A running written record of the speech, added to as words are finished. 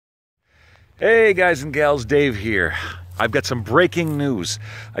Hey guys and gals, Dave here. I've got some breaking news.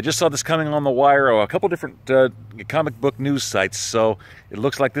 I just saw this coming on the wire, a couple different comic book news sites, so it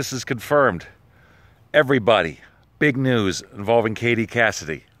looks like this is confirmed. Everybody, big news involving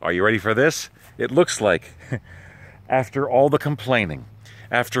Cassidy. Are you ready for this? It looks like, after all the complaining,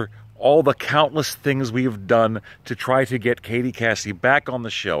 after all the countless things we've done to try to get Cassidy back on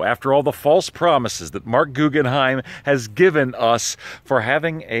the show, after all the false promises that Mark Guggenheim has given us for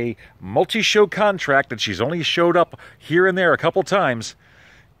having a multi-show contract that she's only showed up here and there a couple times,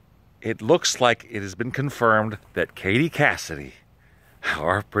 it looks like it has been confirmed that Cassidy,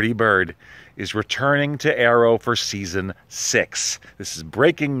 our pretty bird, is returning to Arrow for season 6. This is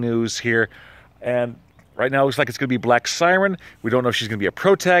breaking news here, and right now, it looks like it's going to be Black Siren. We don't know if she's going to be a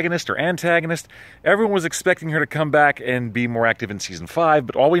protagonist or antagonist. Everyone was expecting her to come back and be more active in Season 5,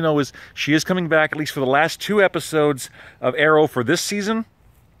 but all we know is she is coming back, at least for the last 2 episodes of Arrow for this season.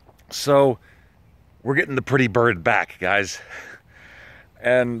 So, we're getting the pretty bird back, guys.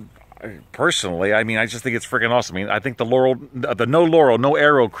 And personally, I just think it's freaking awesome. I think the No Laurel, No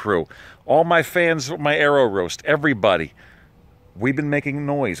Arrow crew, all my fans, my Arrow roast, everybody, we've been making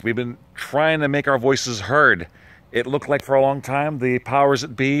noise. We've been trying to make our voices heard. It looked like for a long time the powers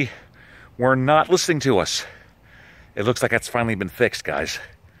that be were not listening to us. It looks like that's finally been fixed, guys.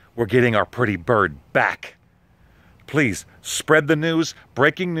 We're getting our pretty bird back. Please, spread the news.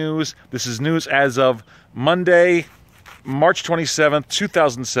 Breaking news. This is news as of Monday, March 27th,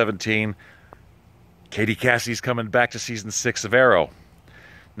 2017. Cassidy's coming back to Season 6 of Arrow.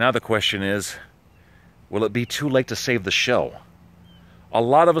 Now the question is, will it be too late to save the show? A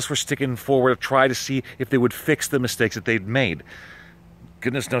lot of us were sticking forward to try to see if they would fix the mistakes that they'd made.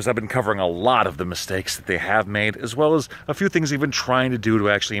 Goodness knows I've been covering a lot of the mistakes that they have made, as well as a few things they've been trying to do to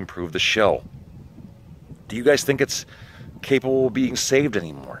actually improve the show. Do you guys think it's capable of being saved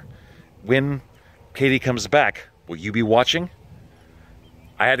anymore? When Katie comes back, will you be watching?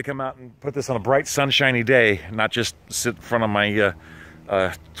 I had to come out and put this on a bright, sunshiny day, not just sit in front of my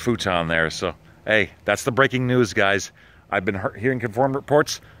futon there. So, hey, that's the breaking news, guys. I've been hearing confirmed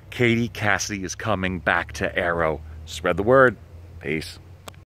reports. Cassidy is coming back to Arrow. Spread the word. Peace.